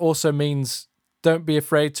me, that also means don't be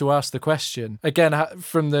afraid to ask the question. Again,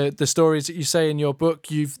 from the stories that you say in your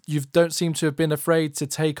book, you don't seem to have been afraid to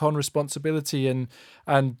take on responsibility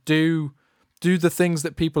and do the things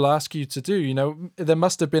that people ask you to do. You know, there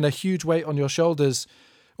must have been a huge weight on your shoulders,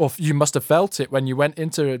 or you must have felt it when you went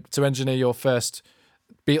to engineer your first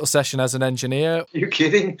Beatles session as an engineer. Are you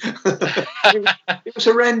kidding? It was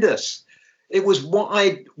horrendous. It was what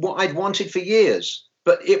I'd wanted for years,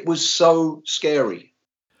 but it was so scary.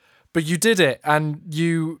 But you did it, and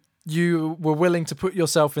you were willing to put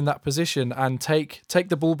yourself in that position and take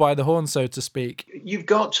the bull by the horn, so to speak. You've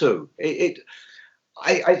got to.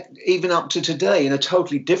 I even up to today, in a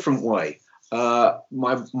totally different way. My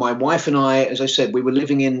wife and I, as I said, we were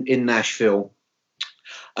living in Nashville,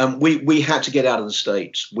 and we had to get out of the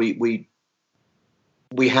States. We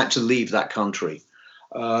had to leave that country,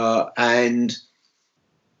 and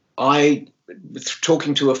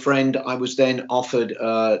talking to a friend, I was then offered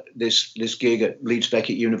this gig at Leeds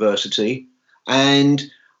Beckett University, and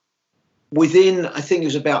within, I think it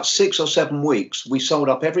was about 6 or 7 weeks, we sold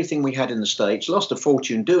up everything we had in the States, lost a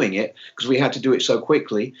fortune doing it because we had to do it so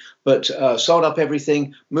quickly, but sold up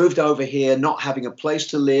everything, moved over here, not having a place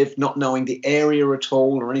to live, not knowing the area at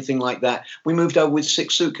all or anything like that. We moved over with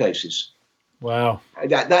 6 suitcases. Wow.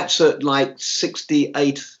 That's at like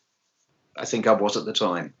 68, I think I was at the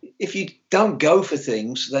time. If you don't go for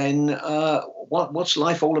things, then what's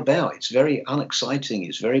life all about? It's very unexciting.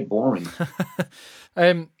 It's very boring.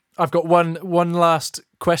 I've got one last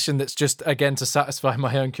question that's just, again, to satisfy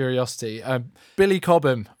my own curiosity. Billy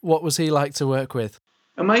Cobham, what was he like to work with?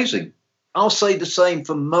 Amazing. I'll say the same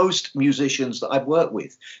for most musicians that I've worked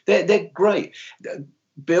with. They're great.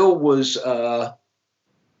 Bill was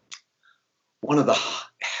one of the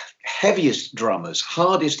heaviest drummers,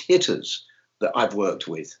 hardest hitters that I've worked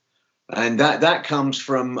with. And that comes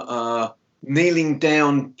from kneeling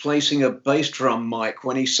down, placing a bass drum mic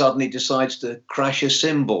when he suddenly decides to crash a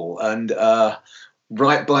cymbal and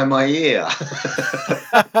right by my ear.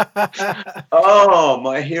 Oh,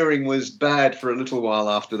 my hearing was bad for a little while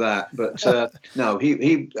after that. But no,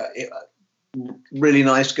 he really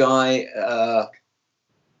nice guy.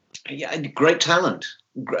 Yeah, great talent.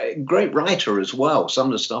 Great writer as well. Some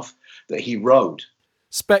of the stuff that he wrote.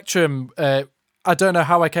 Spectrum, I don't know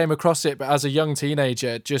how I came across it, but as a young teenager,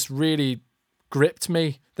 it just really gripped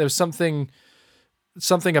me. There was something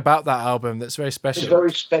about that album that's very special. It's a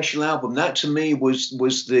very special album. That to me was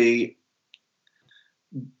the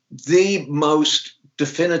most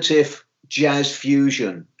definitive jazz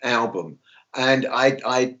fusion album, and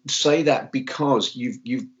I say that because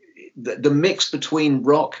the mix between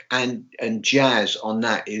rock and jazz on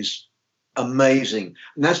that is amazing.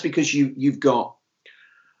 And that's because you've got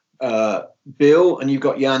Bill and you've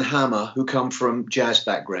got Jan Hammer, who come from jazz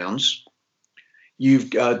backgrounds.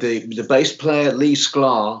 You've the bass player Lee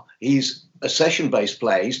Sklar. He's a session bass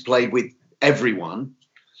player. He's played with everyone.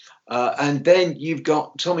 And then you've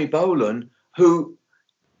got Tommy Bolin, who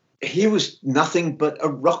he was nothing but a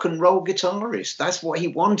rock and roll guitarist. That's what he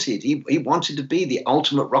wanted. He wanted to be the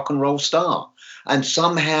ultimate rock and roll star. And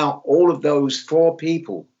somehow all of those four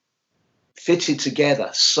people fitted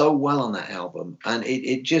together so well on that album. And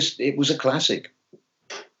it was a classic.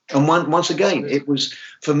 And once again, it was,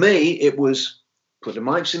 for me, it was put the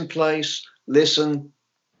mics in place, listen,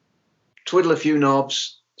 twiddle a few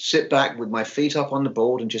knobs, sit back with my feet up on the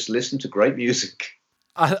board and just listen to great music.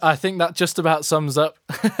 I think that just about sums up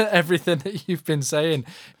everything that you've been saying.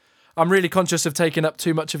 I'm really conscious of taking up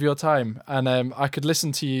too much of your time, and I could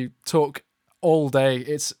listen to you talk all day.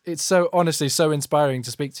 It's so, honestly, so inspiring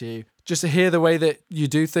to speak to you. Just to hear the way that you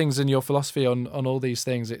do things and your philosophy on all these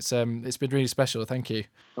things, it's been really special. Thank you.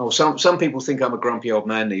 Oh, some people think I'm a grumpy old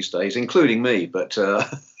man these days, including me, but...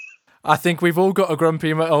 I think we've all got a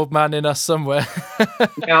grumpy old man in us somewhere.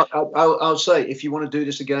 Now, I'll say, if you want to do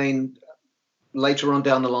this again later on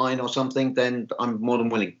down the line or something, then I'm more than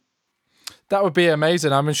willing. That would be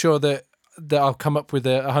amazing. I'm sure that I'll come up with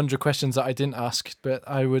 100 questions that I didn't ask, but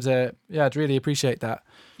I would, I'd really appreciate that.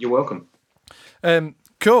 You're welcome.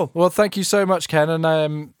 Cool. Well, thank you so much, Ken, and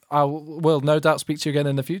I will no doubt speak to you again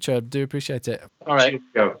in the future. I do appreciate it. All right.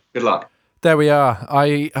 Go. Good luck. There we are.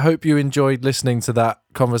 I hope you enjoyed listening to that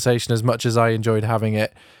conversation as much as I enjoyed having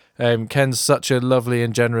it. Ken's such a lovely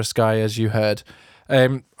and generous guy, as you heard.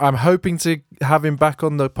 I'm hoping to have him back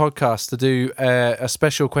on the podcast to do a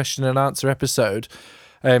special question and answer episode.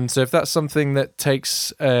 So if that's something that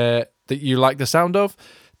takes that you like the sound of,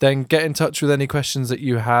 then get in touch with any questions that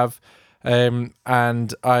you have.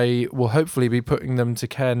 And I will hopefully be putting them to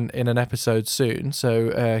Ken in an episode soon.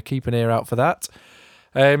 So keep an ear out for that.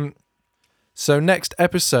 So next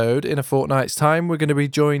episode, in a fortnight's time, we're going to be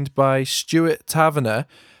joined by Stuart Taverner,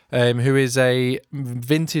 who is a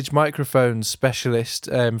vintage microphone specialist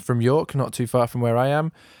from York, not too far from where I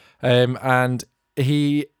am. And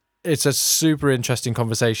it's a super interesting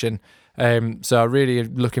conversation. So I'm really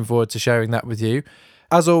looking forward to sharing that with you.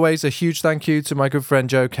 As always, a huge thank you to my good friend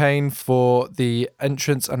Joe Kane for the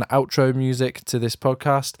entrance and outro music to this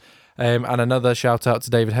podcast. And another shout out to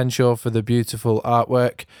David Henshaw for the beautiful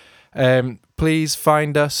artwork. Please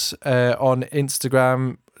find us on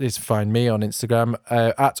Instagram. Please find me on Instagram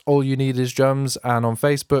at All You Need Is Drums, and on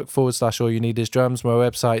Facebook / All You Need Is Drums. My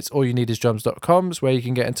website's allyouneedisdrums.com, is where you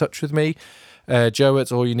can get in touch with me. Joe at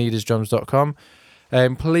allyouneedisdrums.com.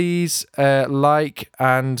 Please like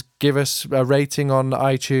and give us a rating on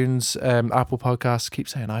iTunes, Apple Podcasts. I keep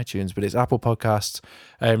saying iTunes, but it's Apple Podcasts.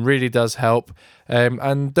 Really does help.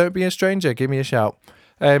 And don't be a stranger. Give me a shout.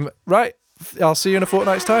 Right. I'll see you in a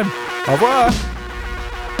fortnight's time. Au revoir.